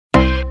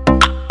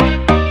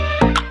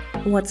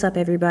What's up,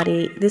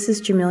 everybody? This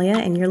is Jamelia,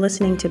 and you're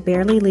listening to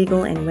Barely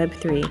Legal and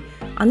Web3.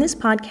 On this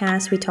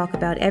podcast, we talk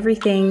about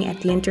everything at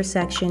the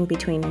intersection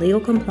between legal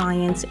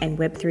compliance and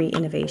Web3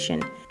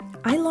 innovation.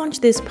 I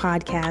launched this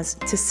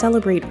podcast to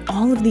celebrate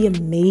all of the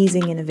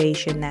amazing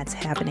innovation that's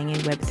happening in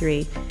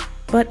Web3,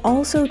 but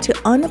also to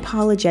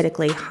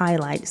unapologetically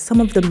highlight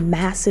some of the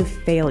massive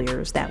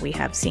failures that we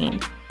have seen,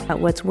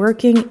 about what's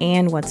working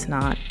and what's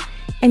not.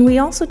 And we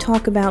also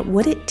talk about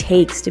what it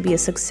takes to be a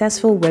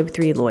successful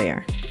Web3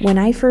 lawyer. When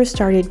I first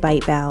started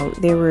ByteBow,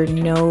 there were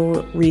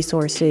no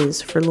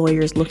resources for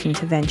lawyers looking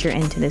to venture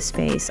into this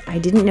space. I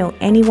didn't know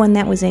anyone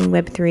that was in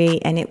Web3,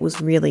 and it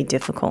was really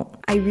difficult.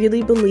 I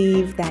really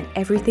believe that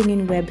everything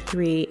in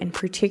Web3, and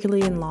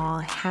particularly in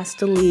law, has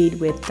to lead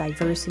with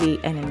diversity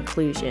and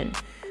inclusion.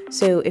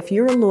 So if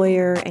you're a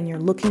lawyer and you're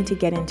looking to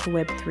get into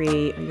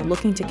Web3, or you're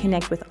looking to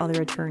connect with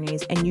other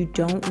attorneys and you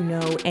don't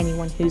know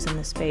anyone who's in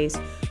the space,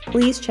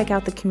 please check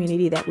out the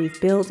community that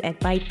we've built at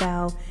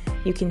ByteBow.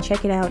 You can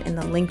check it out in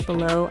the link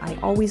below. I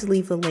always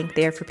leave the link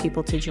there for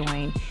people to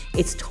join.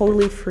 It's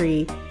totally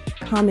free.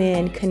 Come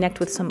in, connect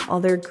with some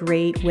other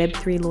great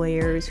Web3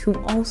 lawyers who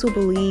also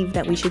believe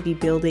that we should be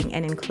building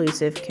an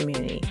inclusive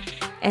community.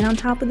 And on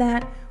top of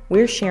that,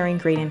 we're sharing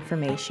great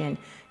information.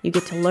 You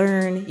get to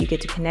learn, you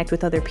get to connect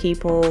with other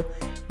people,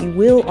 you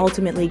will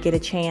ultimately get a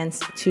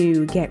chance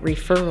to get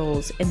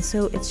referrals, and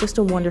so it's just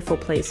a wonderful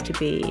place to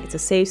be. It's a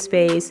safe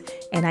space,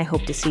 and I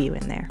hope to see you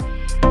in there.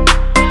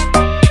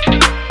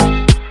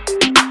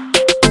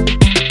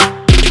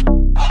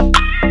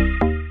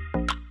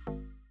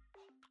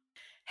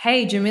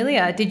 Hey,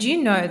 Jamelia, did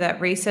you know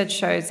that research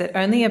shows that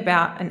only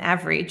about an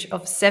average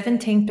of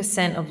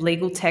 17% of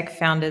legal tech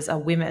founders are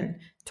women?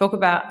 Talk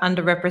about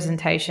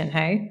underrepresentation,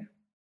 hey?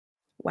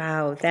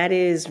 Wow, that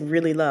is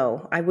really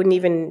low. I wouldn't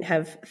even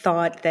have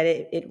thought that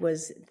it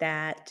was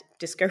that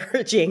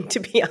discouraging,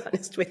 to be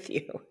honest with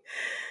you.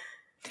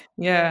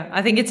 Yeah,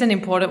 I think it's an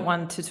important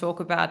one to talk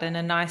about and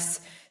a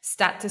nice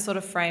stat to sort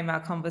of frame our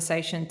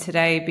conversation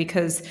today,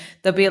 because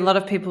there'll be a lot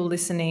of people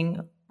listening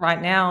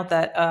right now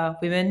that are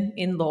women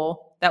in law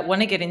that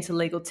want to get into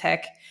legal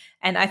tech.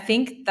 And I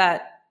think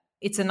that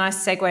it's a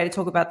nice segue to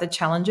talk about the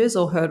challenges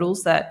or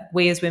hurdles that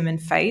we as women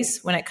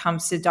face when it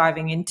comes to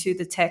diving into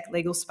the tech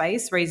legal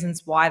space,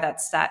 reasons why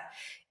that stat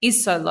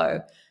is so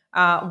low.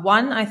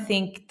 One, I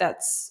think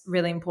that's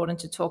really important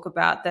to talk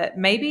about that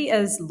maybe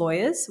as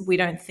lawyers, we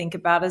don't think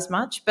about as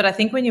much, but I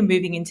think when you're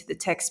moving into the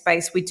tech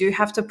space, we do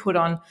have to put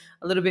on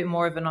a little bit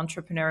more of an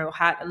entrepreneurial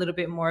hat, a little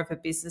bit more of a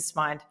business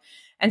mind.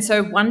 And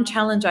so one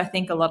challenge I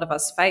think a lot of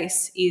us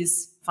face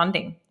is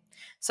funding.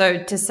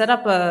 So to set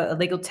up a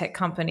legal tech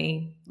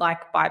company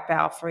like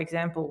ByteBow, for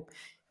example,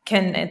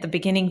 can at the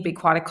beginning be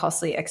quite a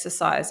costly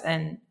exercise.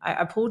 And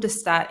I pulled a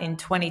stat in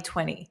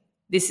 2020.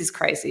 This is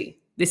crazy.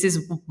 This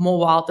is more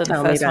wild than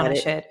the first one I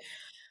shared.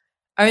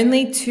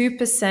 Only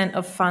 2%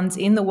 of funds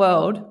in the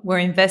world were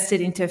invested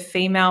into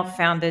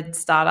female-founded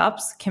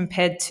startups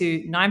compared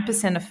to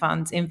 9% of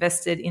funds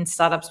invested in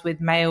startups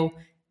with male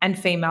and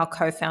female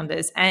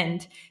co-founders.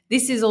 And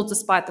this is all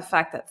despite the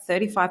fact that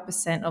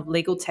 35% of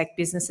legal tech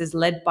businesses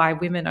led by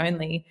women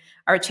only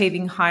are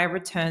achieving higher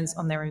returns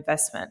on their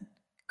investment.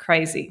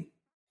 Crazy.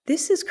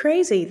 This is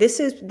crazy. This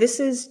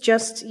is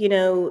just,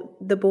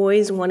 the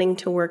boys wanting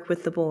to work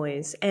with the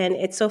boys. And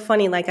it's so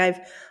funny. Like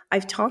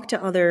I've talked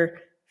to other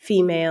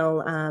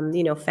female,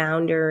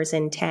 founders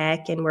in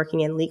tech and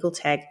working in legal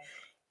tech.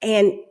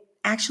 And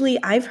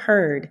actually I've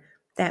heard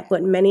that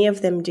what many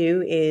of them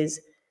do is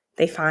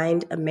they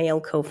find a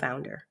male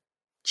co-founder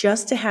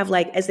just to have,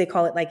 like, as they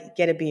call it, like,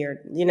 get a beard,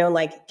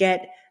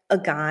 get a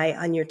guy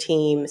on your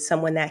team,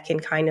 someone that can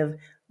kind of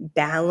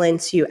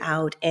balance you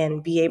out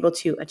and be able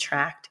to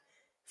attract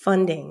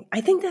funding.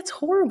 I think that's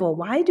horrible.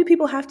 Why do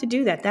people have to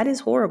do that? That is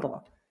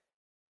horrible.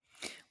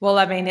 Well,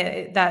 I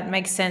mean, that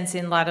makes sense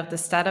in light of the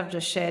stat I've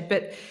just shared.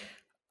 But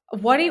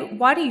why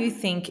do you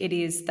think it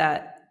is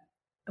that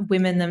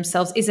women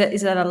themselves, is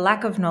it a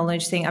lack of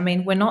knowledge thing? I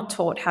mean, we're not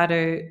taught how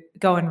to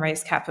go and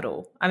raise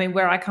capital. I mean,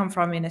 where I come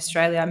from in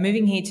Australia,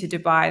 moving here to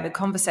Dubai, the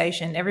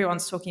conversation,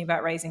 everyone's talking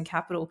about raising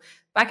capital.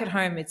 Back at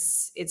home,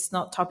 it's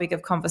not topic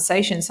of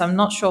conversation. So I'm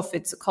not sure if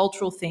it's a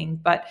cultural thing,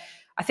 but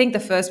I think the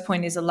first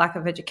point is a lack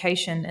of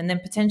education and then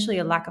potentially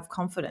a lack of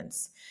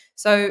confidence.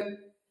 So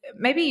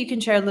maybe you can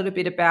share a little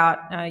bit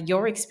about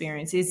your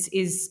experience.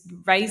 Is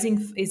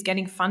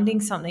getting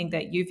funding something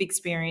that you've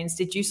experienced?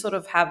 Did you sort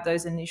of have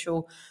those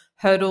initial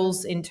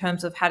hurdles in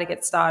terms of how to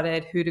get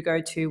started, who to go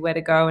to, where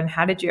to go, and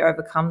how did you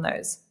overcome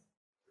those?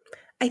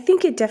 I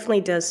think it definitely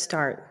does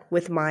start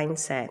with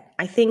mindset.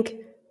 I think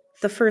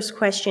the first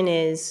question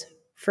is,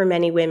 for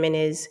many women,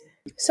 is,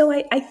 so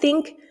I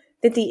think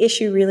that the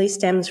issue really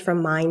stems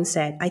from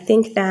mindset. I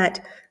think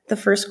that the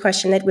first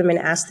question that women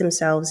ask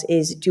themselves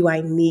is, do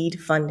I need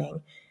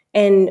funding?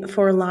 And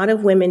for a lot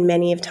of women,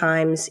 many of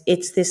times,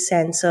 it's this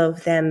sense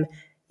of them,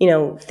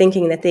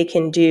 thinking that they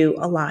can do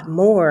a lot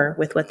more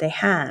with what they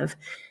have.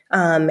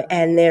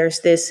 And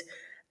there's this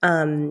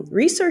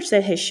research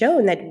that has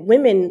shown that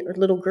women or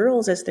little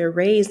girls, as they're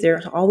raised,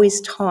 they're always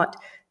taught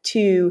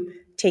to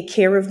take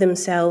care of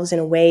themselves in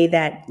a way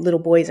that little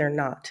boys are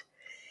not.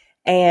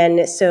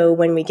 And so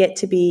when we get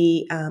to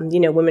be,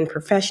 women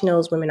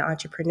professionals, women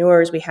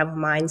entrepreneurs, we have a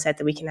mindset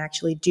that we can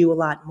actually do a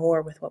lot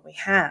more with what we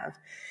have.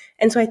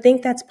 And so I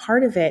think that's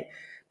part of it.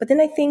 But then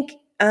I think,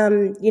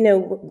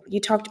 you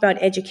talked about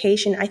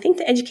education. I think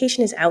the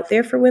education is out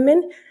there for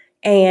women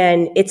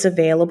and it's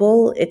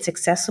available, it's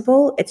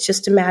accessible. It's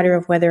just a matter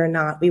of whether or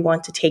not we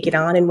want to take it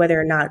on and whether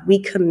or not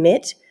we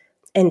commit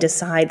and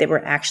decide that we're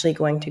actually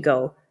going to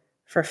go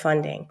for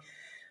funding.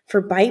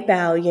 For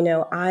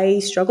ByteBow, I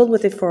struggled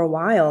with it for a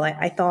while.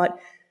 I thought,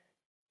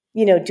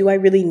 do I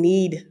really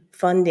need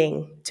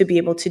funding to be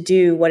able to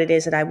do what it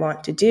is that I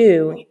want to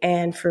do?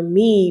 And for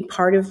me,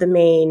 part of the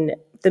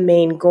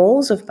main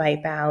goals of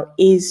ByteBow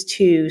is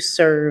to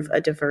serve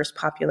a diverse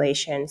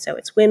population. So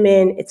it's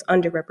women, it's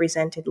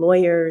underrepresented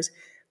lawyers,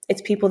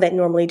 it's people that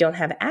normally don't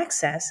have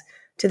access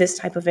to this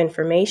type of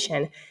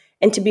information.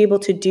 And to be able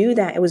to do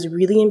that, it was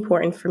really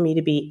important for me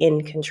to be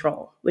in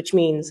control, which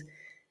means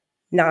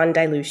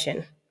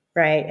non-dilution.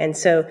 Right. And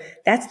so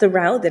that's the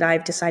route that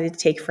I've decided to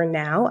take for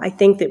now. I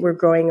think that we're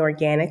growing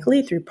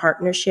organically through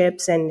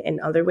partnerships and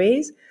other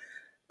ways.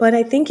 But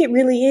I think it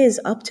really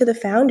is up to the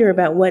founder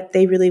about what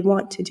they really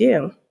want to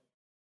do.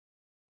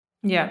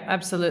 Yeah,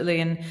 absolutely.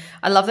 And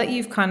I love that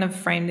you've kind of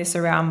framed this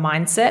around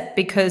mindset,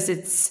 because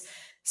it's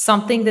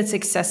something that's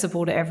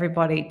accessible to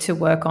everybody to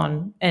work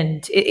on.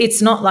 And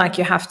it's not like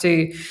you have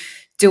to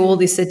do all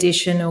this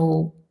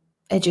additional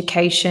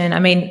education. I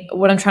mean,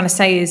 what I'm trying to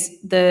say is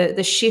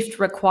the shift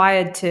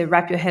required to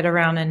wrap your head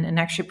around and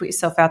actually put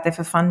yourself out there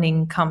for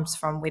funding comes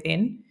from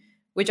within,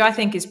 which I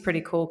think is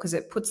pretty cool because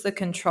it puts the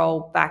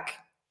control back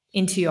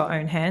into your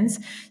own hands.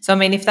 So, I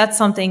mean, if that's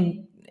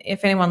something,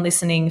 if anyone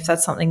listening, if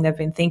that's something they've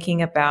been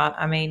thinking about,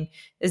 I mean,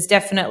 there's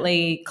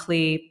definitely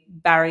clear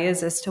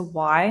barriers as to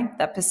why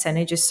that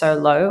percentage is so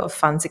low of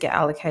funds that get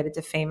allocated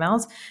to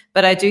females.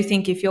 But I do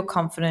think if you're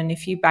confident,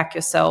 if you back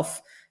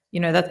yourself,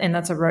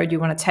 that's a road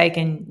you want to take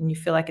and you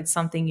feel like it's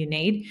something you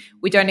need.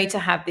 We don't need to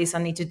have this,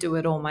 I need to do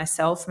it all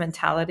myself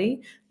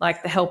mentality.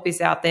 Like the help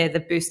is out there, the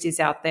boost is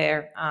out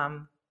there. I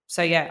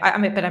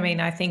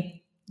think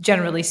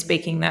generally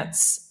speaking,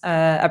 that's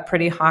a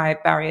pretty high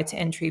barrier to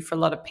entry for a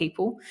lot of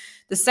people.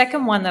 The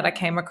second one that I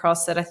came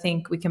across that I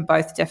think we can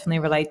both definitely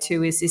relate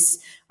to is this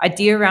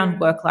idea around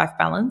work-life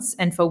balance.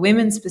 And for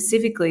women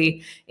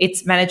specifically,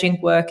 it's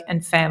managing work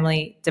and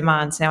family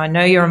demands. Now, I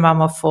know you're a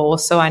mum of four,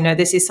 so I know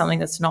this is something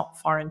that's not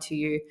foreign to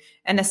you.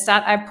 And a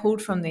stat I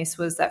pulled from this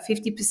was that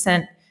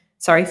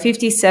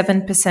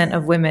 57%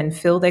 of women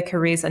feel their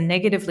careers are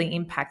negatively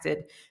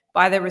impacted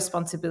by their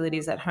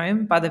responsibilities at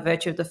home by the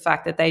virtue of the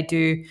fact that they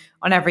do,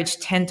 on average,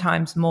 10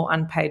 times more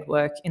unpaid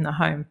work in the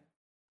home.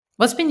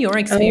 What's been your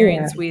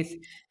experience with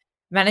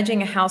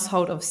managing a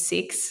household of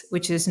 6,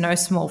 which is no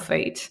small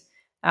feat,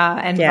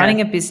 and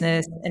running a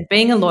business and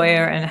being a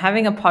lawyer and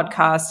having a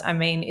podcast? I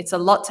mean, it's a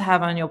lot to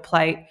have on your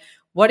plate.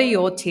 What are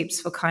your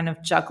tips for kind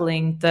of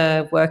juggling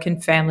the work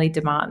and family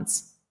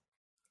demands?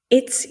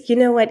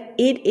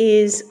 It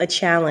is a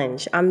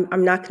challenge.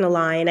 I'm not going to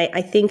lie. And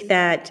I think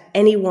that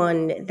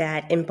anyone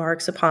that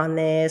embarks upon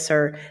this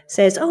or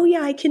says, oh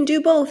yeah, I can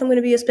do both. I'm going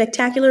to be a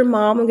spectacular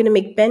mom. I'm going to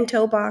make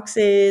bento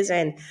boxes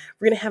and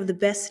we're going to have the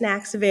best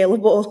snacks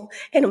available.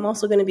 And I'm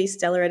also going to be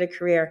stellar at a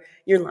career.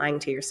 You're lying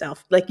to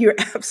yourself. Like, you're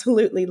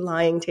absolutely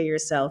lying to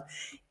yourself.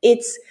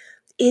 It's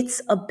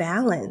a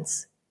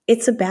balance.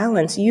 It's a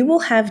balance. You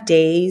will have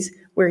days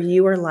where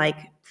you are like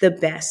the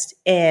best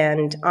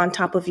and on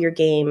top of your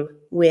game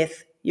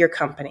with your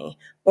company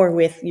or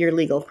with your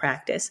legal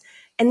practice.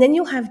 And then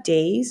you'll have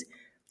days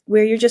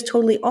where you're just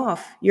totally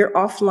off. You're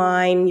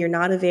offline, you're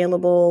not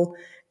available.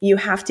 You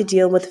have to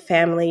deal with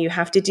family, you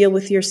have to deal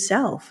with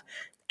yourself.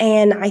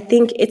 And I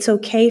think it's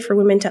okay for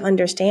women to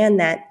understand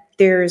that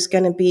there's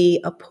going to be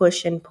a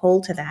push and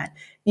pull to that.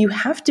 You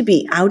have to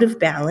be out of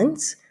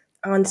balance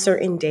on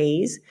certain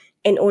days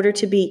in order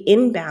to be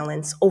in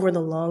balance over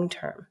the long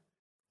term.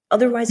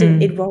 Otherwise,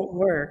 it won't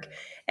work.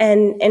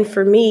 And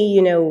for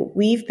me,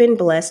 we've been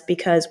blessed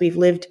because we've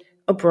lived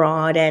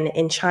abroad and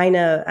in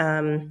China.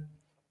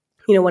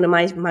 One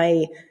of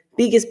my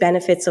biggest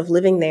benefits of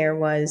living there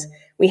was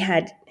we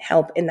had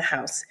help in the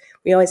house.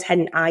 We always had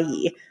an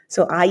ayi.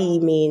 So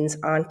ayi means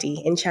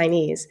auntie in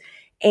Chinese.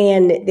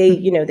 And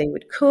they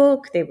would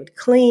cook, they would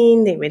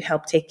clean, they would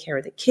help take care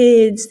of the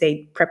kids.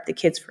 They prep the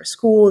kids for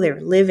school. They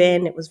would live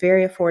in. It was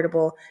very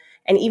affordable.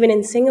 And even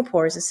in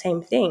Singapore is the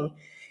same thing.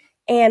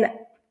 And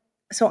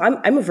so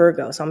I'm a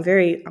Virgo, so I'm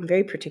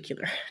very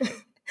particular.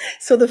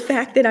 So the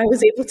fact that I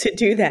was able to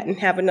do that and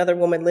have another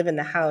woman live in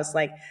the house,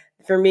 like,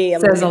 for me,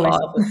 I'm says a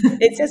lot.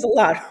 It says a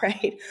lot,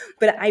 right?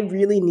 But I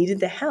really needed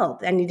the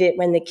help. I needed it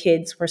when the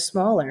kids were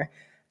smaller.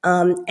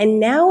 And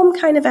now I'm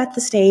kind of at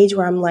the stage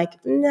where I'm like,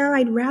 no,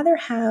 I'd rather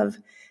have,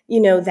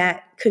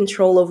 that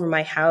control over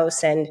my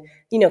house and,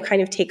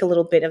 kind of take a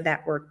little bit of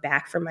that work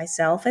back for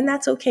myself. And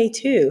that's okay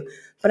too.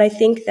 But I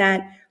think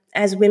that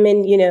as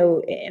women,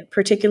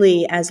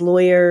 particularly as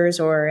lawyers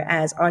or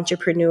as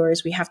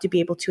entrepreneurs, we have to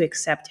be able to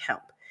accept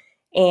help.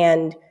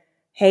 And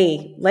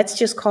hey, let's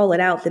just call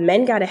it out. The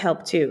men got to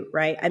help too,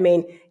 right? I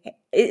mean,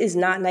 it is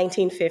not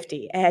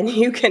 1950, and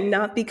you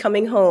cannot be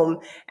coming home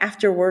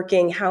after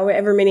working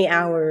however many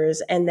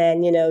hours and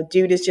then,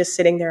 dude is just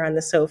sitting there on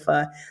the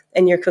sofa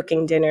and you're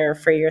cooking dinner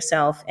for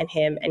yourself and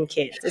him and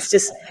kids.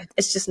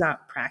 It's just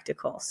not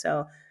practical.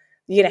 So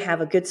you got to have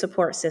a good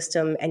support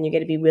system, and you got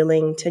to be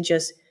willing to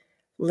just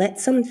let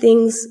some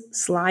things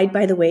slide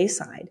by the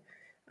wayside.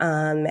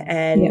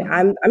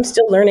 And I'm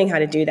still learning how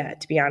to do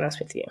that, to be honest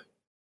with you.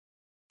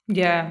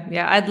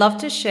 Yeah, I'd love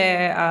to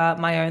share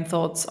my own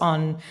thoughts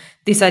on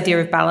this idea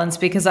of balance,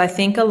 because I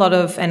think a lot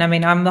of, and I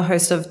mean, I'm the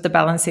host of the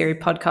Balance Theory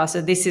podcast,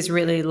 so this is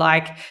really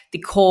like the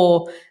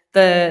core,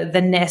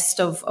 the nest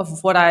of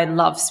what I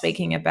love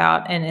speaking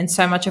about, and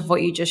so much of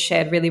what you just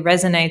shared really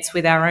resonates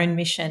with our own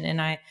mission,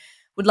 and I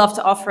would love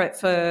to offer it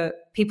for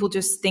people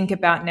just think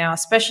about now,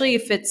 especially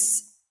if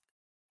it's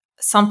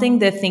something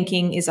they're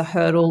thinking is a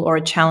hurdle or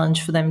a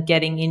challenge for them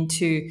getting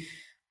into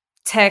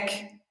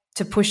tech,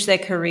 to push their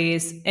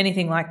careers,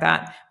 anything like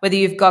that. Whether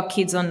you've got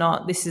kids or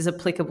not, this is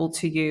applicable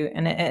to you.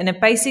 And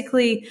it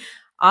basically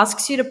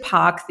asks you to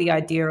park the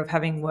idea of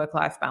having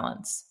work-life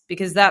balance,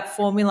 because that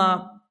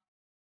formula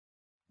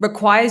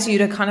requires you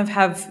to kind of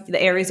have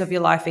the areas of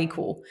your life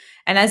equal.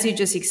 And as you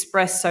just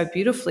expressed so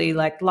beautifully,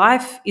 like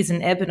life is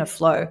an ebb and a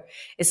flow.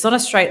 It's not a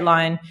straight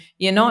line.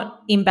 You're not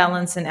in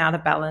balance and out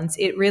of balance.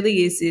 It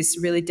really is this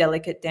really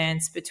delicate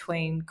dance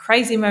between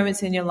crazy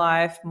moments in your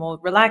life, more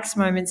relaxed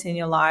moments in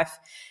your life.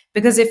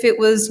 Because if it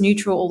was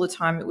neutral all the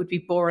time, it would be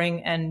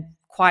boring and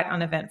quite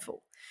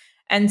uneventful.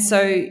 And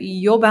so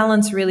your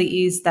balance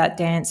really is that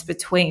dance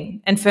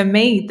between. And for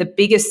me, the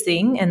biggest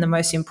thing and the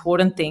most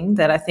important thing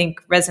that I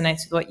think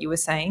resonates with what you were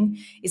saying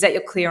is that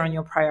you're clear on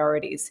your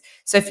priorities.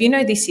 So if you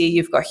know this year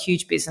you've got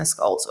huge business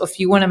goals, or if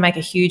you want to make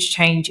a huge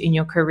change in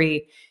your career,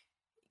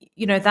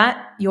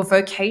 that your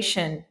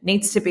vocation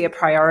needs to be a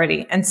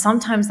priority. And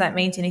sometimes that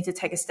means you need to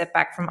take a step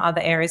back from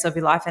other areas of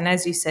your life. And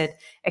as you said,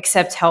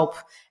 accept help.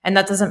 And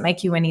that doesn't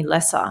make you any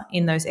lesser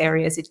in those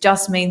areas. It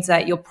just means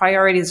that your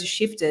priorities are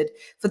shifted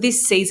for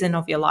this season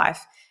of your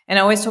life. And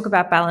I always talk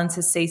about balance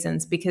as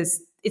seasons, because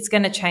it's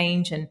going to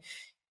change. And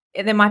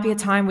there might be a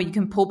time where you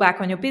can pull back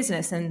on your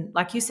business. And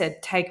like you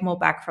said, take more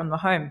back from the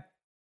home.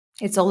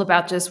 It's all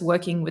about just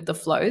working with the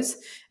flows.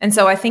 And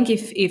so I think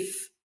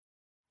if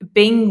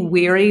being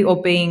weary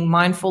or being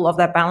mindful of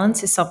that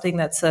balance is something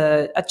that's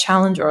a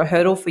challenge or a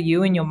hurdle for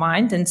you in your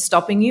mind and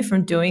stopping you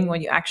from doing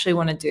what you actually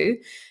want to do,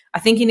 I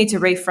think you need to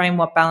reframe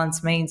what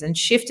balance means and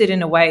shift it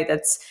in a way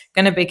that's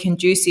going to be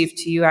conducive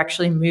to you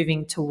actually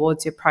moving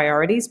towards your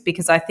priorities,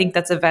 because I think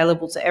that's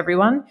available to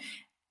everyone.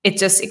 It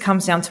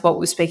comes down to what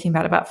we're speaking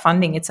about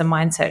funding. It's a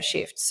mindset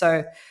shift.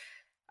 So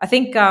I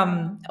think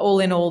all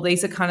in all,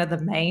 these are kind of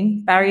the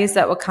main barriers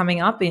that were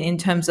coming up in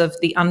terms of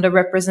the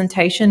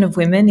underrepresentation of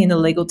women in the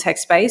legal tech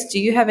space. Do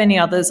you have any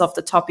others off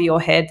the top of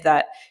your head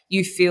that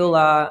you feel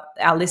our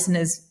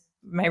listeners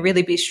may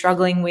really be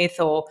struggling with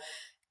or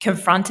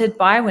confronted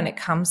by when it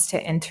comes to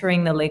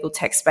entering the legal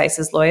tech space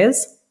as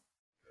lawyers?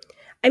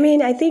 I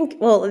mean, I think,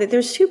 well,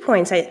 there's 2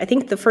 points. I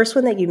think the first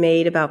one that you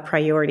made about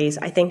priorities,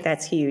 I think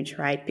that's huge,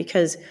 right?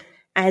 Because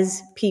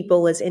as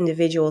people, as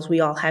individuals,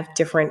 we all have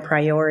different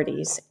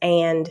priorities.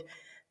 And,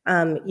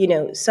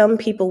 some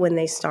people, when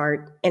they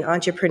start an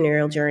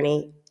entrepreneurial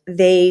journey,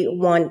 they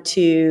want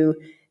to,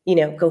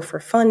 go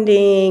for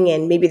funding,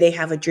 and maybe they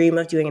have a dream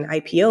of doing an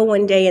IPO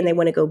one day and they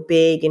want to go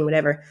big and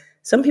whatever.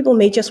 Some people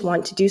may just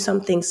want to do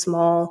something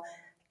small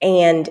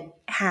and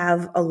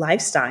have a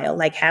lifestyle,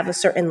 like have a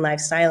certain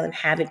lifestyle and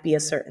have it be a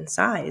certain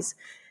size.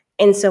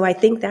 And so I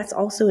think that's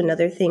also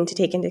another thing to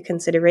take into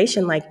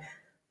consideration. Like,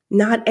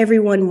 not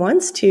everyone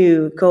wants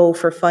to go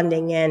for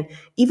funding, and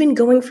even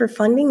going for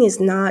funding is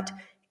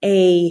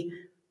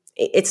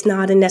it's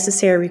not a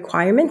necessary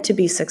requirement to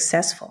be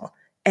successful.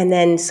 And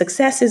then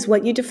success is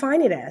what you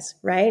define it as,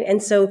 right?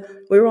 And so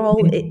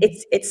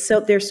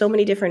there's so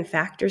many different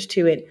factors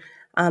to it.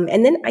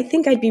 And then I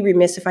think I'd be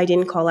remiss if I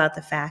didn't call out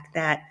the fact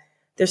that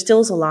there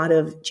still is a lot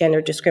of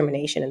gender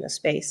discrimination in the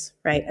space,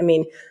 right? I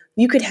mean,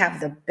 you could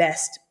have the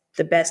best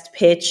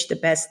pitch, the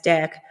best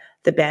deck,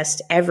 the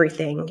best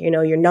everything,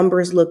 your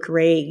numbers look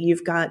great.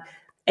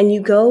 And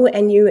you go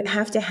and you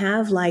have to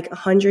have like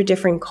 100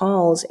 different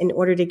calls in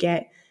order to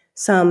get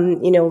some,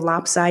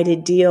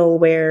 lopsided deal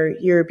where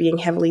you're being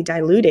heavily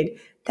diluted.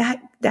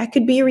 That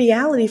could be a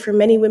reality for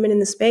many women in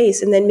the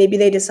space. And then maybe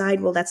they decide,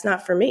 well, that's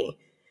not for me.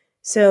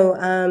 So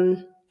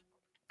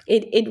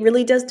it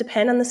really does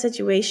depend on the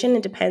situation.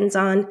 It depends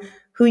on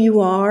who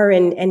you are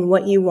and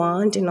what you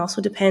want, and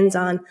also depends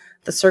on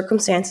the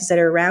circumstances that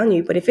are around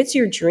you. But if it's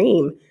your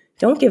dream,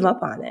 don't give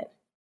up on it.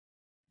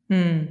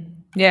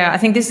 Yeah, I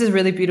think this is a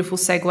really beautiful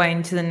segue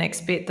into the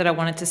next bit that I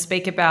wanted to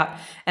speak about.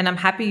 And I'm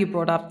happy you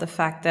brought up the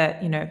fact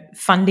that,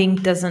 funding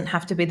doesn't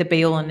have to be the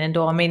be all and end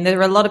all. I mean, there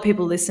are a lot of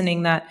people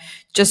listening that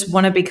just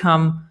want to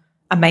become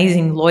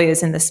amazing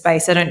lawyers in the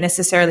space. They don't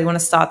necessarily want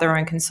to start their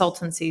own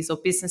consultancies or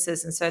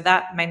businesses. And so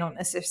that may not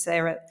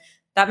necessarily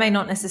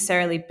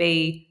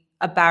be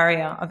a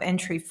barrier of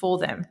entry for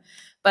them.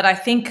 But I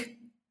think,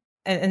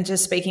 and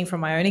just speaking from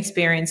my own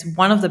experience,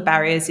 one of the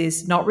barriers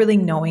is not really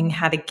knowing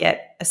how to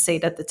get a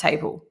seat at the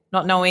table,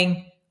 not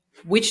knowing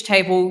which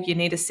table you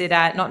need to sit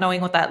at, not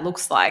knowing what that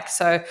looks like.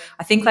 So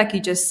I think, like you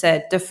just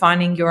said,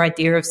 defining your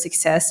idea of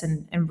success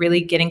and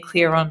really getting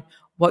clear on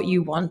what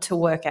you want to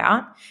work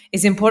out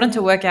is important.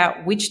 To work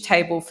out which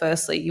table,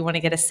 firstly, you want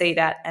to get a seat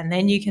at, and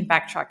then you can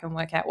backtrack and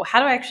work out, well, how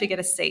do I actually get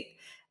a seat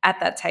at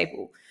that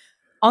table?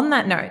 On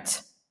that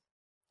note,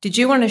 did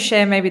you want to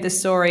share maybe the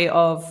story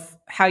of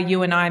how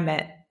you and I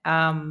met?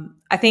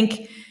 I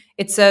think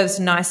it serves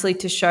nicely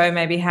to show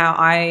maybe how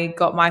I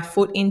got my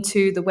foot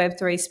into the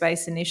Web3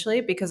 space initially,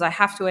 because I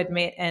have to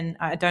admit, and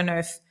I don't know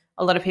if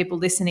a lot of people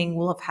listening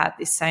will have had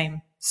this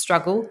same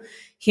struggle.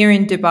 Here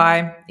in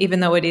Dubai, even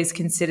though it is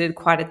considered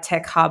quite a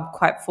tech hub,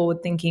 quite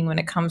forward thinking when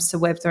it comes to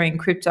Web3 and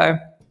crypto,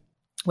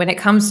 when it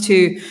comes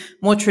to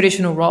more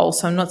traditional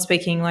roles, so I'm not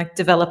speaking like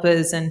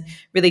developers and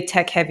really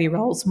tech heavy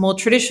roles, more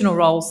traditional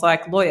roles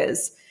like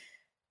lawyers,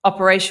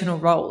 operational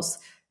roles,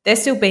 they're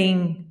still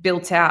being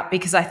built out,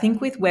 because I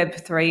think with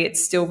Web3,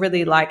 it's still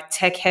really like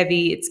tech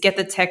heavy. It's get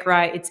the tech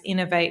right. It's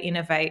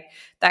innovate.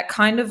 That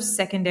kind of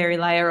secondary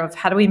layer of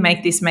how do we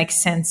make this make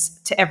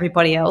sense to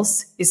everybody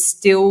else is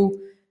still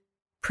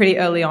pretty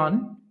early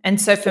on.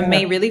 And so for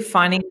me, really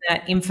finding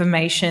that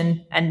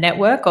information and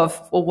network of,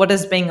 well, what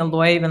does being a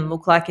lawyer even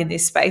look like in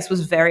this space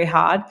was very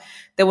hard.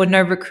 There were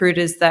no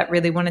recruiters that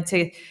really wanted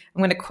to, I'm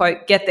going to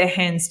quote, get their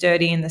hands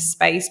dirty in the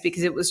space,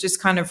 because it was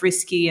just kind of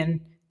risky and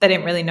they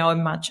didn't really know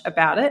much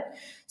about it.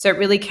 So it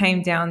really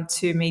came down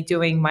to me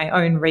doing my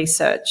own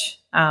research.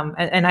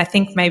 And I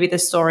think maybe the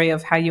story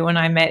of how you and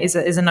I met is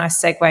a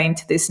nice segue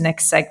into this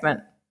next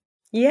segment.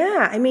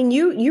 Yeah, I mean,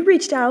 you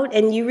reached out,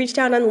 and you reached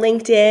out on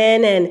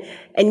LinkedIn,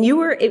 and you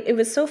were, it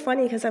was so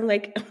funny because I'm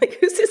like,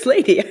 who's this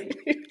lady?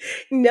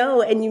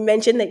 No, and you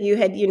mentioned that you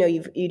had,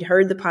 you'd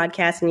heard the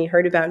podcast and you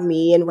heard about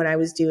me and what I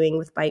was doing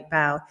with Bite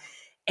Bow.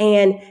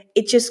 And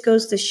it just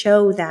goes to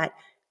show that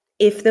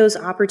if those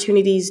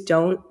opportunities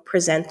don't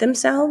present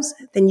themselves,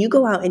 then you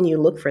go out and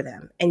you look for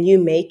them and you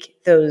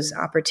make those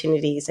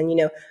opportunities. And,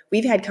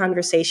 we've had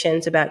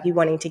conversations about you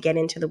wanting to get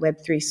into the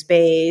Web3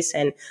 space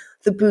and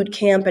the boot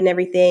camp and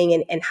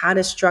everything, and how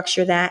to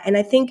structure that. And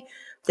I think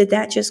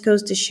that just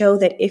goes to show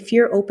that if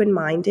you're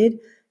open-minded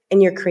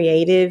and you're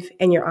creative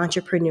and you're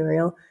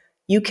entrepreneurial,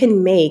 you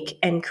can make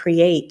and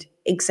create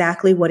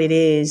exactly what it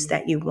is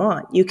that you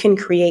want. You can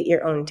create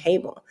your own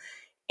table.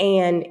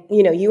 And,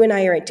 you and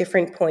I are at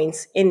different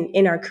points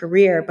in our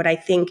career, but I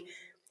think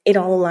it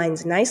all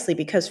aligns nicely,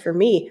 because for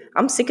me,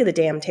 I'm sick of the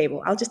damn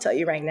table. I'll just tell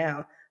you right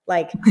now.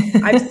 Like,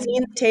 I've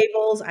seen the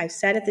tables, I've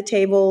sat at the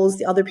tables,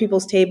 the other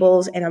people's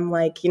tables, and I'm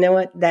like, you know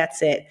what?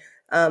 That's it.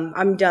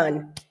 I'm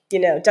done.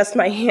 Dust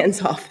my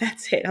hands off.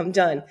 That's it. I'm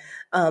done.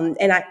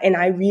 And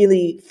I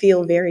really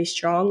feel very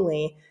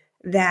strongly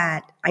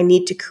that I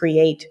need to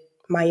create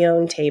my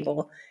own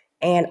table,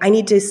 and I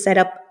need to set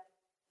up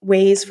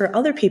ways for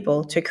other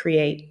people to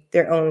create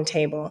their own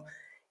table.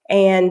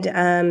 And,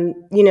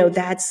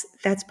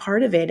 that's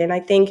part of it. And I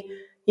think,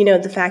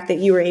 the fact that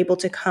you were able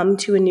to come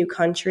to a new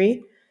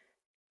country,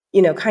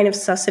 kind of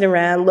suss it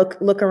around,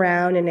 look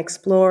around and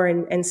explore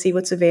and see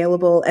what's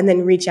available, and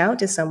then reach out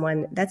to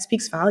someone, that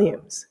speaks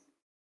volumes.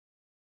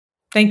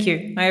 Thank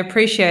you. I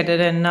appreciate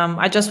it. And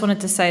I just wanted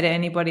to say to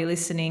anybody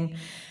listening,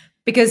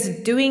 because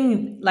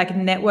doing like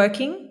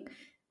networking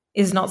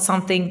is not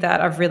something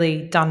that I've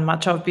really done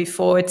much of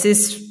before. It's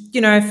this,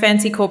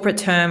 fancy corporate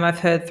term I've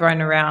heard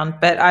thrown around,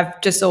 but I've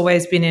just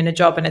always been in a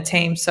job and a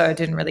team, so I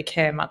didn't really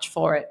care much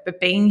for it. But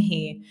being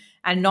here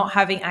and not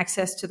having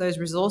access to those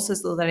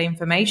resources or that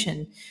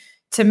information,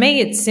 to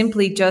me, it's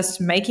simply just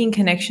making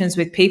connections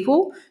with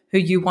people who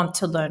you want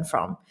to learn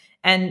from.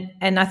 And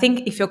I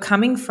think if you're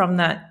coming from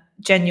that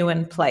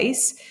genuine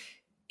place,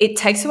 it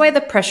takes away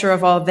the pressure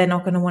of, they're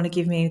not going to want to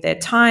give me their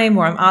time,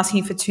 or I'm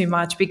asking for too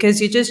much,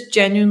 because you're just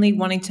genuinely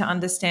wanting to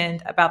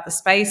understand about the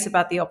space,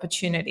 about the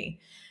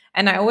opportunity.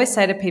 And I always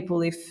say to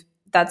people, if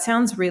that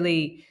sounds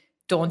really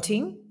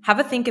daunting, have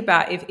a think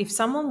about if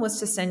someone was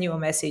to send you a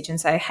message and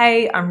say,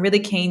 hey, I'm really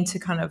keen to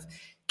kind of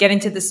get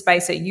into the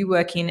space that you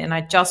work in, and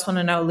I just want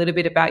to know a little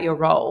bit about your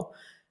role.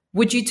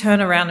 Would you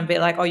turn around and be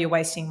like, oh, you're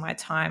wasting my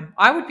time?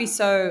 I would be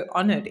so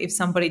honored if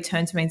somebody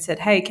turned to me and said,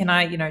 hey, can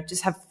I,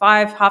 just have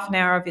half an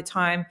hour of your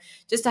time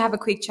just to have a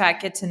quick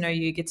chat, get to know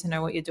you, get to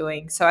know what you're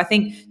doing. So I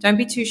think don't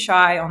be too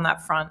shy on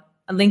that front.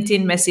 A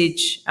LinkedIn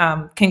message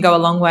can go a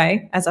long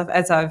way, as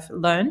I've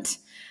learned.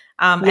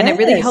 And it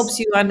really helps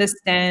you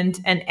understand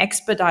and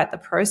expedite the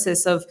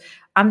process of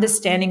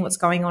understanding what's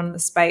going on in the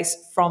space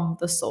from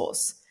the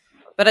source.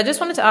 But I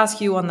just wanted to ask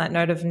you on that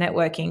note of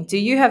networking, do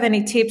you have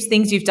any tips,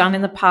 things you've done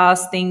in the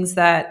past, things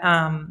that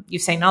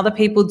you've seen other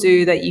people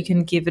do that you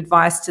can give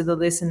advice to the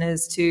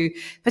listeners to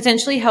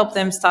potentially help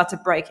them start to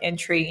break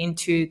entry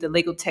into the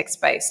legal tech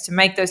space, to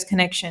make those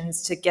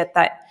connections, to get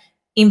that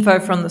info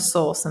from the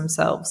source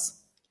themselves?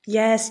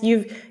 Yes,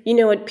 you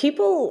know what,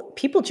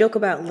 people joke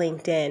about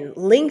LinkedIn.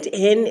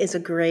 LinkedIn is a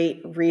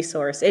great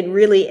resource. It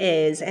really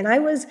is. And I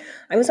was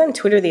on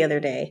Twitter the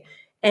other day,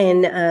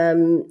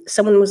 and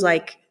someone was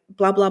like,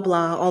 blah, blah,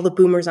 blah, all the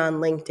boomers on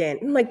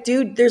LinkedIn. I'm like,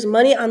 dude, there's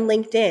money on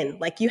LinkedIn.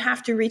 Like, you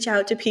have to reach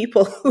out to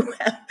people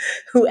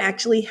who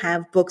actually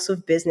have books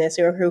of business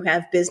or who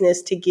have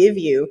business to give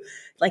you.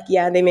 Like,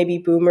 yeah, they may be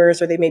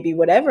boomers or they may be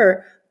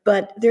whatever,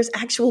 but there's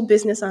actual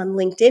business on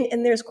LinkedIn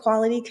and there's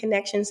quality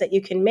connections that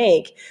you can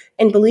make.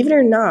 And believe it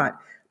or not,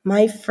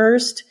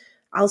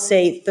 I'll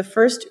say the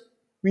first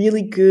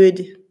really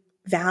good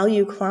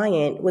value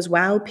client was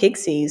Wow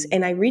Pixies.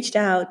 And I reached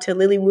out to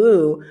Lily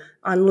Wu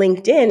on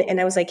LinkedIn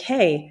and I was like,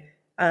 hey,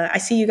 I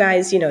see you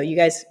guys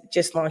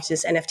just launched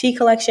this NFT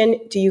collection.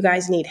 Do you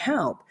guys need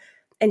help?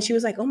 And she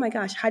was like, oh my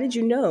gosh, how did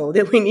you know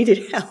that we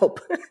needed help?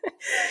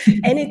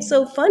 And it's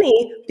so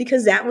funny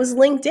because that was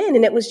LinkedIn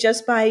and it was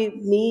just by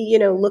me,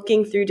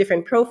 looking through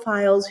different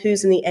profiles,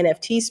 who's in the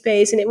NFT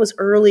space. And it was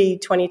early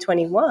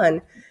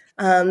 2021.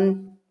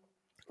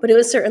 But it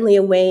was certainly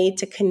a way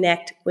to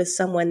connect with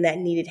someone that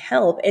needed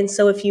help. And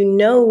so if you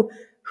know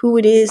who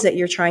it is that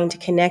you're trying to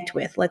connect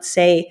with, let's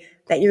say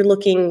that you're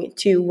looking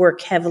to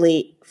work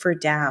heavily for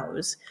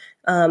DAOs.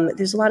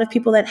 There's a lot of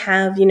people that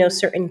have,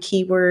 certain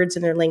keywords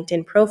in their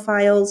LinkedIn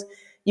profiles.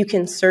 You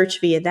can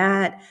search via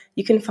that.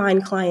 You can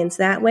find clients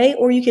that way,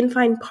 or you can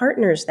find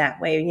partners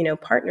that way,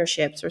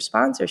 partnerships or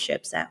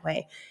sponsorships that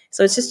way.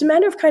 So it's just a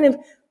matter of kind of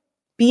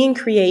being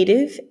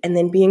creative and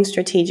then being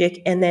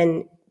strategic, and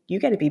then you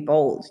got to be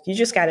bold. You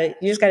just got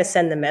to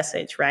send the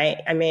message,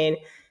 right? I mean,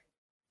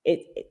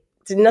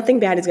 nothing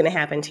bad is going to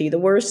happen to you. The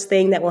worst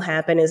thing that will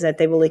happen is that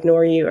they will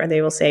ignore you or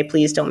they will say,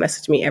 please don't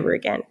message me ever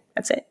again.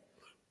 That's it.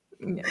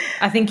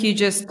 I think you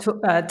just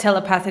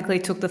telepathically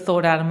took the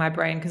thought out of my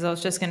brain, because I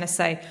was just going to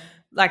say,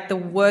 like, the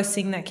worst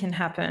thing that can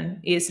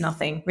happen is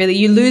nothing. Really,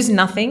 you lose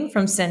nothing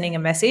from sending a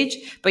message,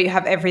 but you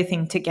have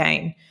everything to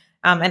gain.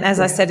 And as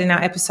I said in our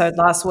episode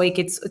last week,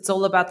 it's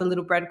all about the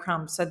little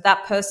breadcrumbs. So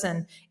that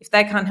person, if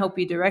they can't help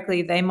you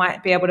directly, they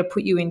might be able to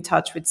put you in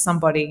touch with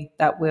somebody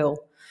that will.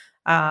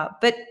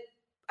 But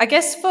I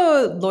guess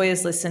for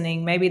lawyers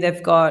listening, maybe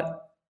they've got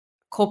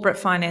corporate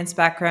finance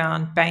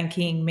background,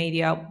 banking,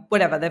 media,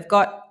 whatever. They've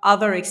got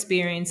other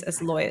experience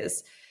as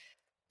lawyers,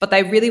 but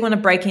they really want to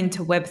break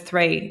into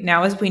Web3.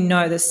 Now, as we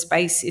know, the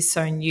space is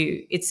so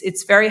new.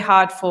 It's very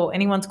hard for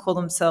anyone to call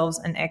themselves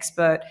an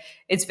expert.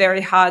 It's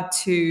very hard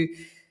to,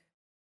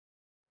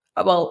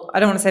 well, I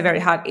don't want to say very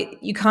hard.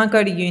 You can't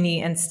go to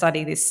uni and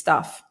study this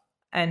stuff.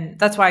 And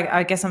that's why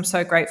I guess I'm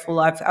so grateful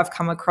I've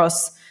come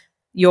across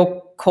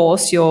your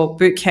course, your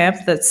boot camp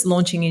that's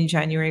launching in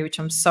January, which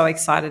I'm so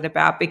excited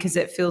about, because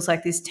it feels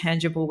like this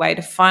tangible way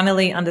to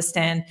finally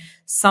understand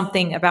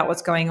something about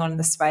what's going on in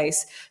the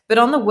space. But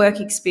on the work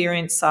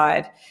experience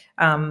side,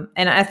 and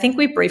I think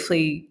we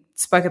briefly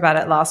spoke about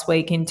it last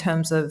week, in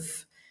terms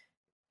of,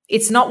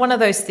 it's not one of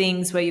those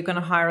things where you're going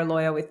to hire a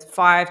lawyer with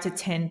 5 to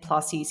 10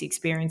 plus years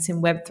experience in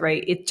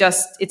Web3.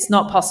 It's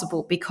not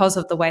possible because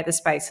of the way the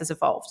space has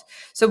evolved.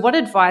 So what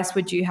advice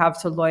would you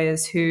have to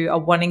lawyers who are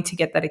wanting to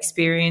get that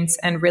experience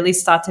and really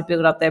start to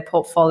build up their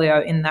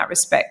portfolio in that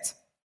respect?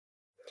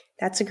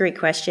 That's a great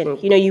question.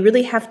 You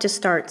really have to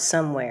start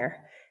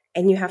somewhere,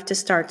 and you have to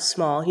start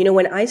small.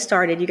 When I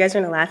started, you guys are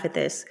going to laugh at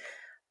this.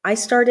 I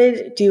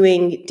started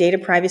doing data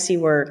privacy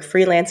work,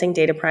 freelancing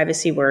data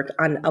privacy work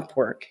on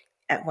Upwork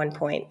at one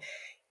point.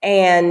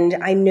 And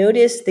I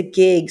noticed the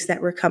gigs that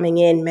were coming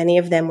in, many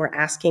of them were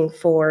asking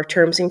for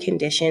terms and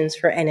conditions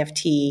for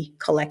NFT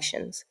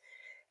collections.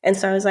 And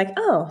so I was like,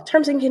 oh,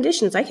 terms and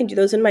conditions, I can do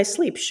those in my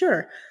sleep.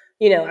 Sure.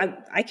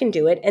 I can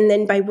do it. And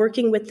then by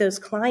working with those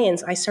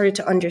clients, I started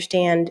to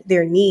understand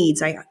their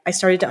needs. I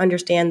started to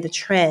understand the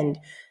trend.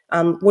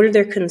 What are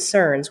their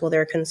concerns? Well,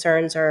 their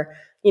concerns are,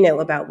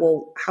 about,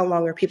 well, how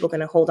long are people going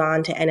to hold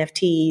on to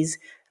NFTs?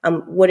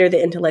 What are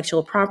the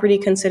intellectual property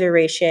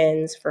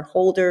considerations for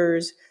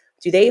holders?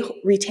 Do they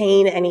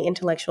retain any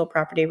intellectual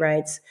property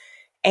rights?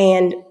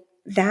 And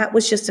that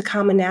was just a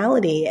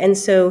commonality. And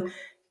so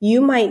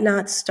you might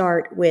not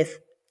start with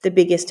the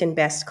biggest and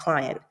best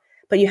client,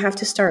 but you have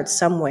to start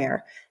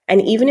somewhere.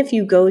 And even if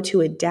you go to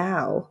a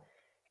DAO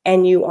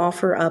and you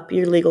offer up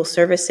your legal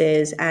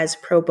services as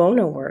pro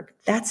bono work,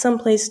 that's some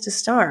place to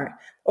start.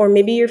 Or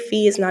maybe your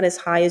fee is not as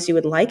high as you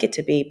would like it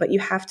to be, but you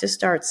have to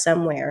start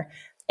somewhere.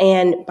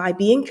 And by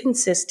being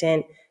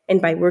consistent and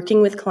by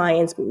working with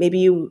clients, maybe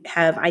you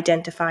have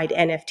identified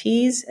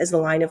NFTs as the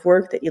line of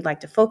work that you'd like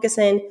to focus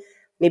in.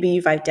 Maybe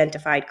you've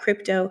identified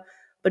crypto,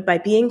 but by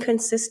being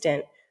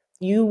consistent,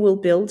 you will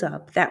build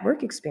up that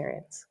work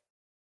experience.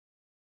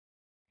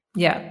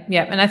 Yeah.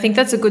 And I think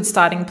that's a good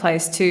starting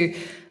place too.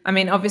 I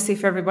mean, obviously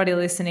for everybody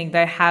listening,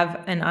 they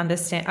have an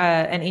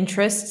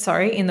interest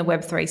in the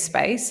Web3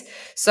 space.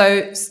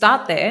 So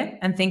start there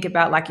and think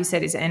about, like you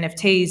said, is it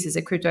NFTs? Is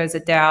it crypto? Is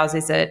it DAOs?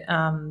 Is it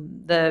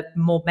the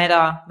more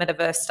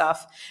metaverse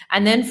stuff?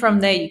 And then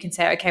from there, you can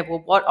say, okay,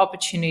 well, what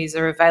opportunities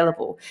are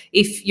available?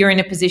 If you're in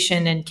a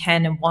position and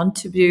can and want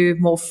to do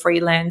more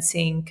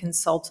freelancing,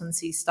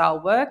 consultancy style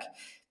work,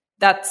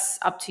 that's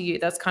up to you.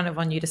 That's kind of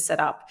on you to set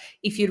up.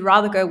 If you'd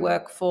rather go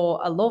work for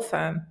a law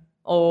firm,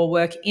 or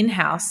work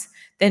in-house,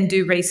 then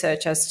do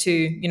research as to,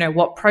 you know,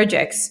 what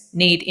projects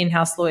need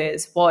in-house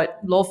lawyers, what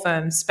law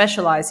firms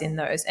specialize in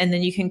those. And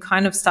then you can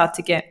kind of start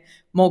to get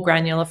more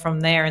granular from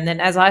there. And then,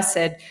 as I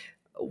said,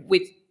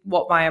 with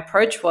what my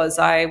approach was,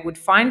 I would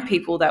find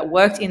people that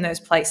worked in those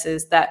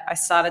places that I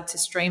started to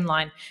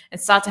streamline and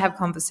start to have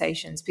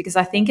conversations, because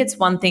I think it's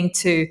one thing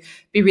to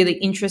be really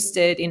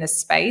interested in a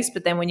space,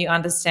 but then when you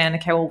understand,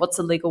 okay, well, what's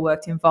the legal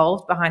work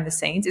involved behind the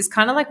scenes? It's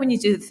kind of like when you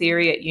do the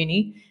theory at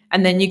uni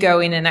and then you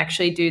go in and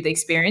actually do the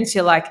experience,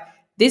 you're like,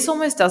 this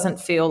almost doesn't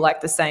feel like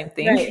the same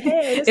thing. Right.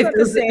 Hey, it's It not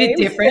the feels a bit same.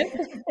 different.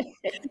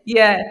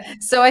 Yeah.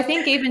 So I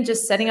think even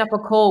just setting up a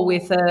call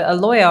with a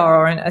lawyer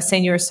or a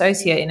senior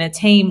associate in a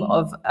team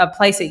of a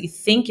place that you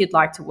think you'd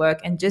like to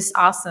work, and just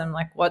ask them,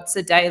 like, what's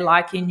a day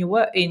like in your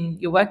work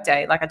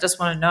day? Like, I just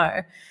want to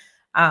know.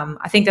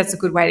 I think that's a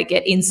good way to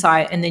get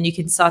insight, and then you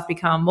can start to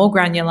become more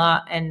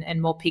granular and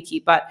more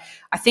picky. But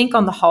I think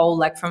on the whole,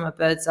 like from a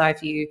bird's eye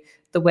view,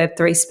 the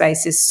Web3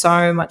 space is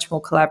so much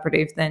more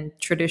collaborative than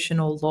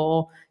traditional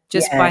law,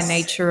 just by Yes.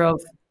 nature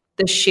of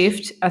the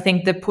shift. I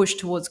think the push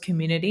towards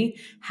community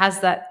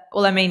has that.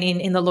 Well, I mean,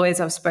 in the lawyers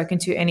I've spoken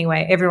to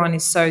anyway, everyone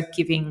is so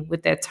giving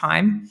with their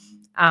time.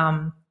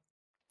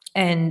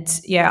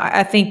 And yeah,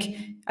 I think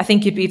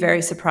you'd be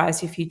very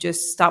surprised if you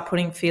just start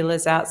putting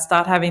feelers out,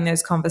 start having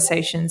those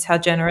conversations, how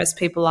generous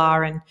people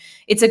are. And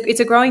it's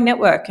a growing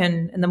network.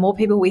 And the more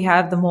people we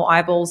have, the more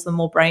eyeballs, the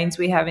more brains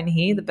we have in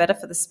here, the better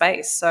for the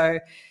space. So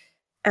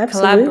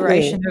Absolutely.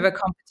 collaboration over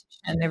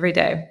competition every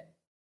day.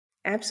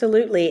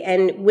 Absolutely.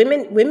 And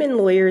women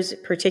lawyers,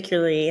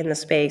 particularly in the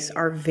space,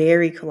 are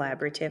very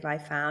collaborative, I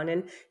found.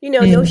 And, no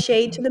Mm.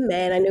 shade to the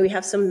men. I know we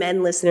have some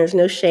men listeners,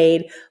 no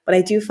shade, but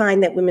I do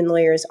find that women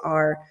lawyers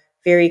are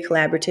very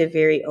collaborative,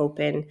 very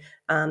open.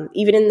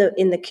 Even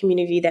in the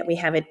community that we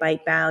have at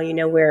Bite Bow,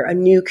 we're a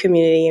new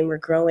community and we're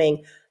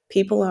growing.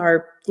 People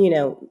are,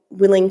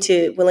 willing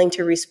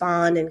to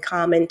respond and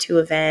comment to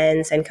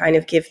events and kind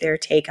of give their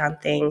take on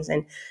things.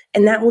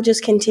 And that will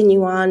just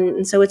continue on.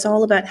 And so it's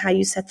all about how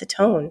you set the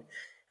tone.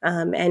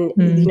 And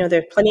Mm. there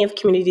are plenty of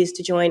communities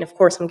to join. Of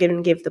course, I'm going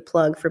to give the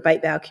plug for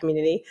Bite Bow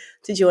community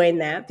to join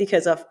that,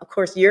 because of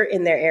course you're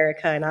in there,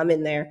 Erica, and I'm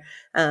in there.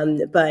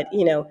 But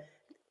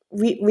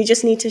we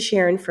just need to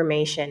share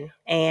information.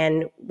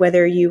 And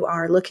whether you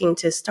are looking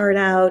to start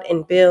out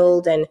and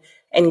build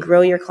and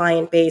grow your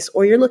client base,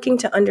 or you're looking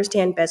to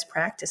understand best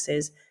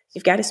practices,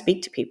 you've got to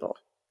speak to people.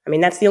 I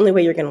mean, that's the only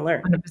way you're going to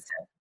learn. 100%.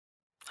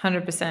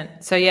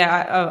 100%. So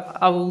yeah,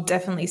 I will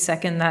definitely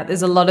second that.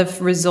 There's a lot of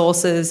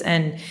resources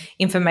and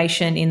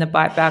information in the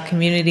Bite Bow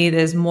community.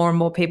 There's more and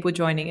more people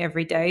joining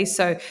every day.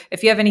 So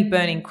if you have any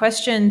burning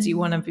questions, you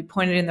want to be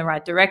pointed in the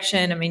right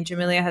direction. I mean,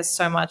 Jamelia has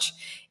so much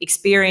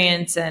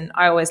experience and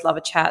I always love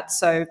a chat.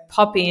 So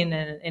pop in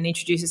and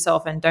introduce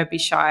yourself and don't be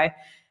shy.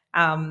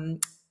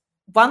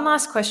 One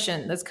last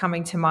question that's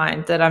coming to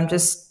mind that I'm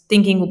just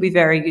thinking will be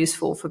very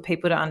useful for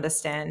people to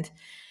understand.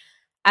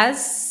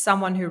 As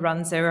someone who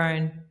runs their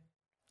own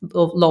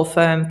law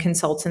firm,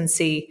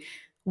 consultancy,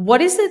 what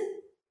is it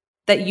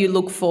that you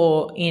look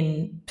for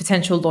in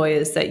potential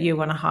lawyers that you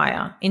want to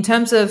hire in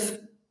terms of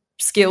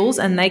skills?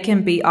 And they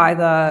can be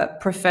either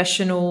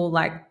professional,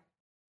 like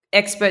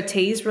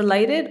expertise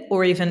related,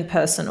 or even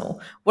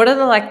personal. What are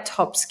the like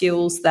top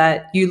skills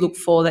that you look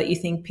for that you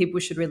think people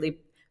should really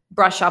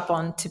brush up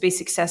on to be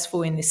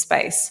successful in this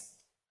space?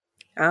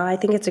 I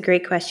think it's a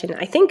great question.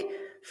 I think,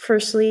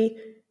 firstly,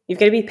 you've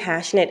got to be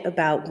passionate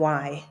about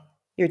why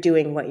you're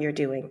doing what you're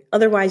doing.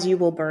 Otherwise, you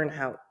will burn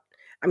out.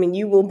 I mean,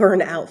 you will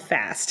burn out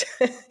fast.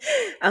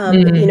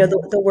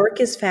 The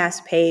work is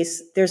fast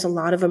paced. There's a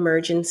lot of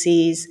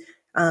emergencies.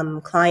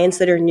 Clients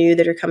that are new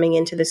that are coming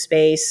into the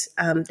space,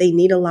 they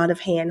need a lot of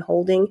hand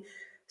holding.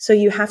 So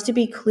you have to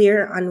be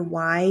clear on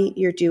why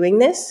you're doing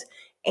this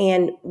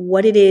and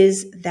what it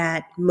is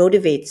that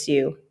motivates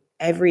you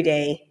every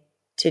day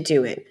to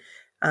do it.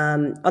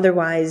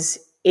 Otherwise,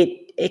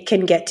 it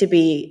can get to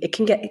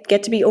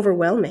be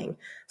overwhelming.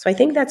 So I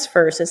think that's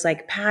first. It's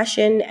like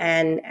passion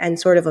and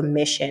sort of a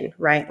mission,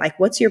 right? Like,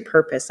 what's your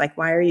purpose? Like,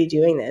 why are you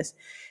doing this?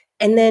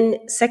 And then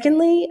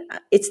secondly,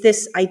 it's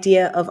this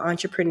idea of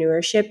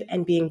entrepreneurship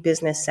and being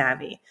business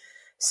savvy.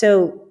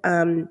 So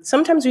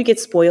sometimes we get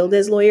spoiled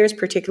as lawyers,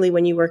 particularly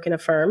when you work in a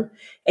firm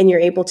and you're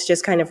able to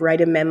just kind of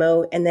write a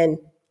memo and then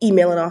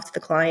email it off to the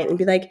client and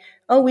be like,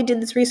 oh, we did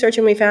this research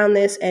and we found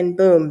this, and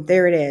boom,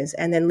 there it is.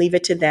 And then leave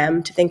it to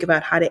them to think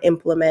about how to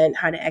implement,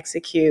 how to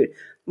execute.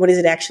 What does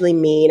it actually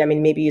mean? I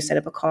mean, maybe you set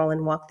up a call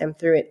and walk them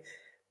through it.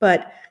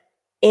 But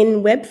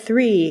in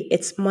Web3,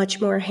 it's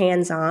much more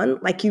hands-on.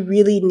 Like, you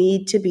really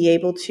need to be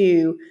able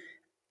to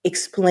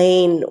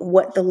explain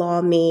what the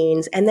law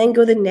means and then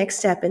go the next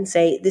step and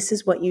say, this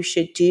is what you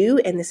should do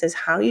and this is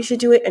how you should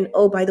do it. And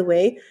oh, by the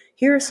way,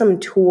 here are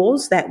some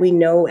tools that we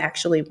know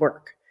actually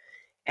work.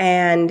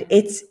 And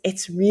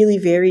it's really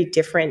very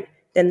different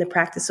than the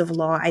practice of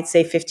law, I'd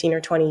say 15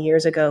 or 20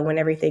 years ago, when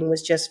everything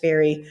was just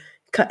very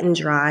cut and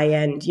dry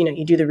and,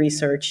 you do the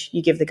research,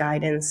 you give the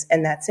guidance,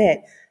 and that's it.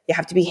 You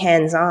have to be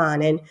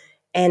hands-on.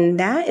 And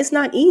that is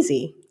not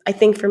easy. I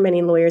think for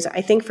many lawyers,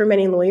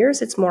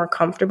 it's more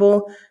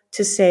comfortable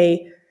to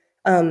say,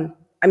 I'm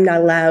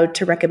not allowed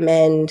to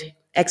recommend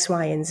X,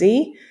 Y, and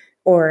Z,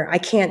 or I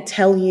can't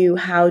tell you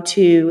how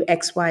to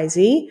X, Y,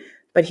 Z,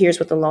 but here's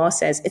what the law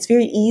says. It's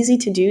very easy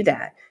to do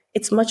that.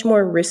 It's much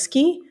more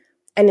risky,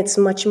 and it's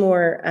much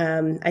more,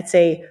 I'd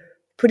say,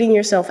 putting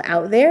yourself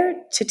out there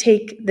to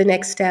take the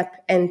next step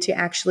and to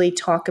actually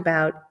talk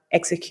about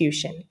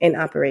execution in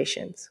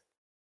operations.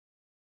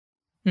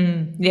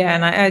 Yeah,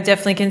 and I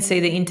definitely can see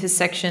the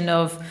intersection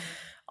of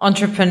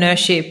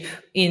entrepreneurship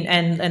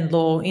and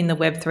law in the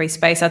Web3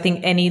 space. I think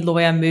any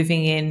lawyer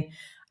moving in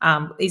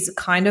is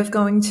kind of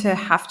going to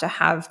have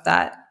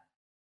that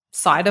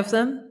side of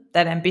them,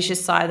 that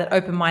ambitious side, that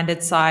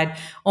open-minded side,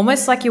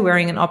 almost like you're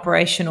wearing an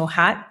operational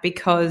hat,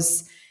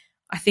 because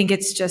I think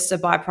it's just a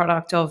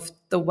byproduct of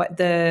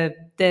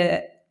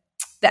the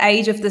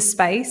age of the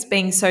space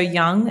being so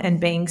young and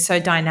being so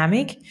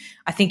dynamic.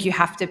 I think you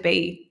have to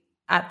be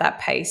at that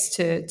pace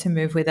to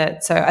move with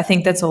it. So I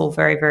think that's all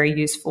very, very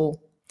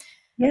useful.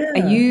 Yeah.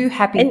 Are you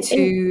happy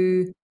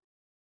to?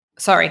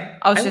 Sorry,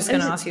 I was just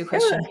going to ask you a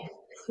question.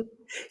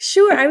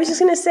 Sure. I was just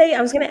going to say,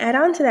 I was going to add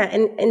on to that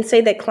and say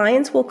that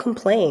clients will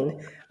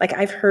complain. Like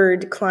I've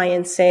heard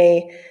clients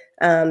say,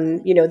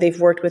 they've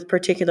worked with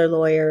particular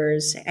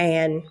lawyers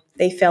and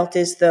they felt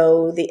as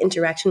though the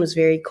interaction was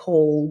very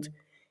cold.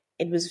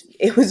 It was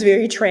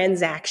very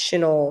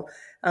transactional.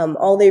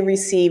 All they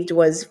received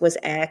was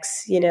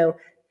X.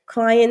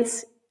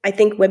 Clients, I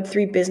think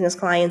Web3 business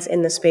clients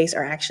in the space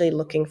are actually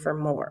looking for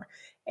more.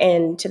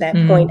 And to that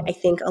point, I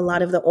think a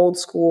lot of the old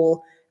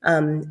school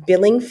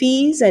billing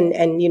fees and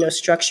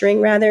structuring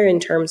rather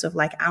in terms of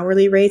like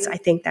hourly rates, I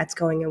think that's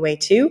going away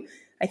too.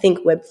 I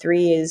think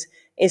Web3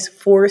 is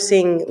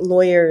forcing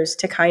lawyers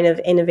to kind of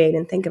innovate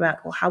and think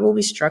about, well, how will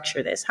we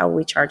structure this? How will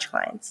we charge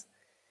clients?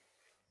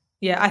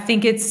 Yeah, I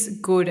think it's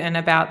good and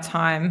about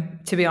time,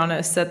 to be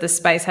honest, that the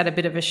space had a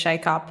bit of a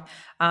shake-up.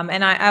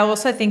 And I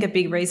also think a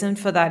big reason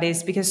for that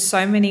is because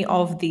so many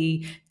of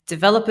the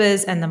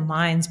developers and the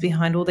minds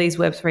behind all these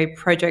Web3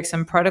 projects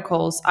and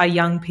protocols are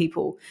young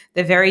people.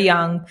 They're very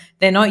young.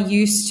 They're not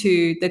used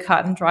to the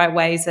cut and dry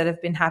ways that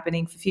have been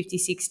happening for 50,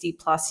 60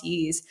 plus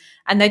years.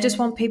 And they just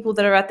want people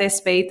that are at their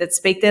speed, that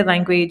speak their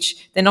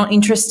language. They're not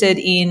interested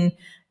in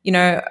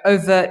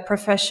overt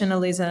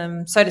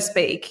professionalism, so to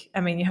speak.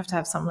 I mean, you have to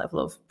have some level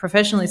of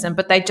professionalism,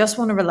 but they just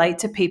want to relate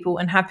to people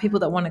and have people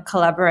that want to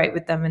collaborate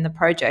with them in the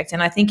project.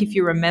 And I think if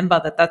you remember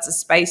that that's a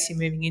space you're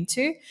moving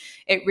into,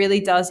 it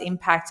really does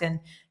impact and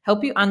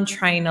help you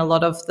untrain a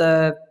lot of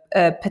the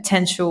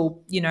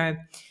potential,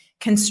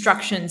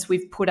 constructions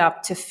we've put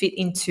up to fit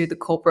into the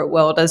corporate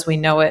world as we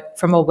know it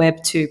from a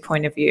Web 2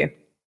 point of view.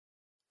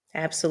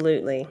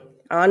 Absolutely.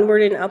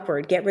 Onward and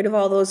upward. Get rid of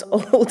all those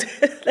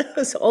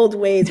old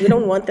ways. We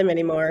don't want them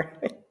anymore.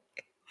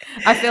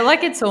 I feel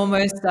like it's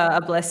almost a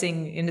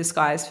blessing in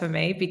disguise for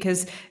me,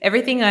 because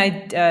everything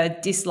I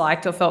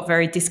disliked or felt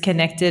very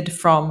disconnected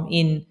from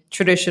in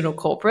traditional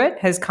corporate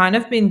has kind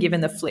of been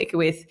given the flick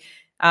with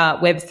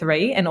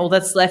Web3, and all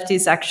that's left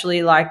is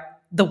actually like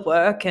the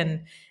work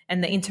and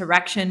the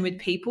interaction with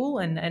people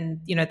and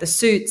the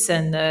suits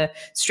and the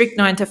strict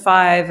 9 to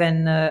 5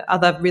 and the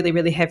other really,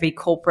 really heavy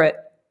corporate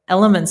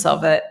elements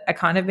of it are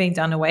kind of being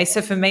done away.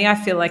 So for me, I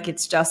feel like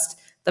it's just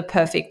the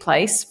perfect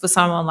place for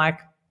someone like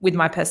with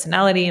my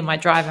personality and my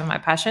drive and my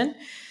passion.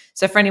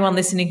 So for anyone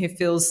listening who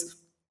feels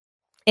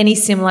any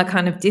similar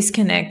kind of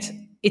disconnect,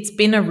 it's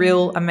been a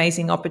real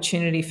amazing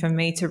opportunity for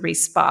me to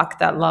re-spark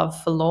that love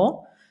for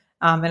law.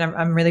 And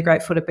I'm really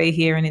grateful to be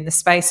here and in the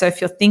space. So if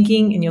you're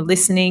thinking and you're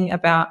listening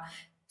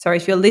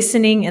if you're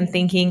listening and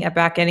thinking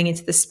about getting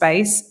into the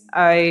space,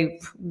 I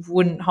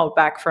wouldn't hold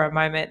back for a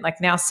moment. Like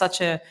now,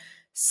 such a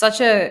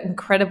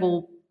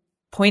incredible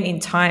point in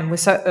time. We're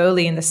so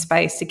early in the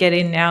space. To get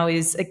in now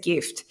is a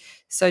gift.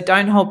 So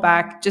don't hold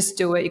back. Just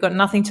do it. You've got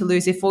nothing to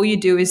lose. If all you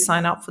do is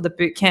sign up for the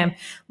bootcamp,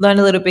 learn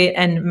a little bit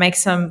and make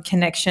some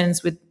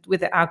connections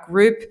with our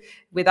group,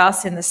 with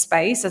us in the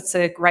space, that's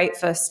a great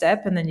first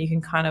step. And then you can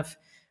kind of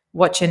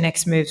watch your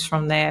next moves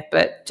from there.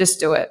 But just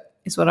do it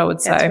is what I would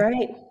say. That's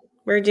right.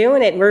 We're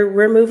doing it.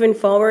 We're moving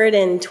forward.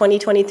 In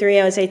 2023,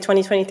 I would say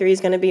 2023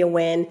 is going to be a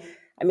win.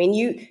 I mean,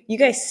 you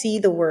guys see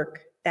the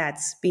work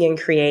that's being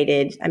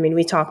created. I mean,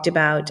 we talked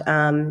about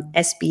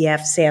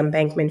SBF, Sam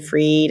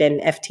Bankman-Fried, and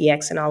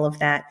FTX and all of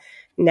that.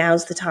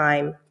 Now's the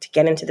time to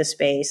get into the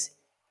space,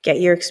 get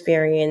your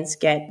experience,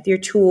 get your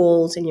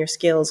tools and your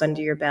skills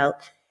under your belt,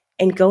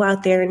 and go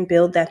out there and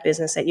build that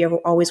business that you've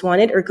always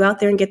wanted, or go out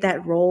there and get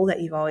that role that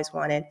you've always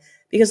wanted,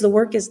 because the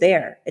work is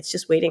there. It's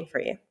just waiting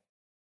for you.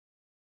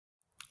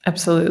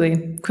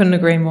 Absolutely. Couldn't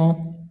agree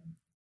more.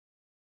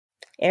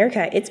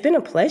 Erica, it's been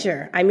a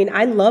pleasure. I mean,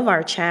 I love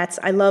our chats.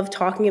 I love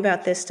talking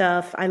about this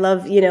stuff. I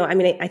love,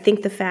 I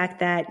think the fact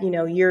that,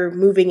 you're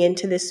moving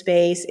into this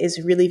space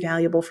is really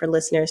valuable for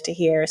listeners to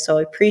hear. So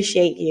I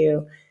appreciate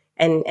you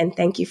and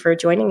thank you for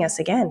joining us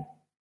again.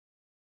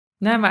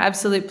 No, my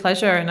absolute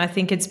pleasure. And I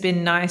think it's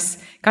been nice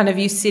kind of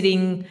you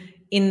sitting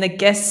in the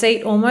guest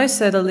seat almost,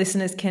 so the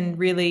listeners can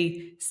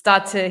really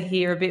start to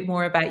hear a bit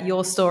more about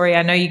your story.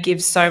 I know you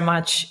give so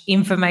much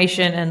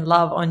information and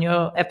love on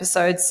your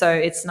episodes, so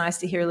it's nice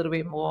to hear a little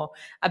bit more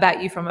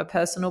about you from a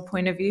personal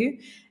point of view.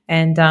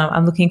 And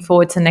I'm looking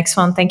forward to the next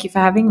one. Thank you for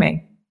having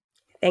me.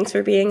 Thanks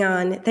for being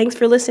on. Thanks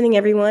for listening,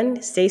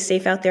 everyone. Stay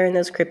safe out there in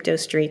those crypto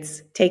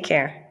streets. Take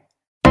care.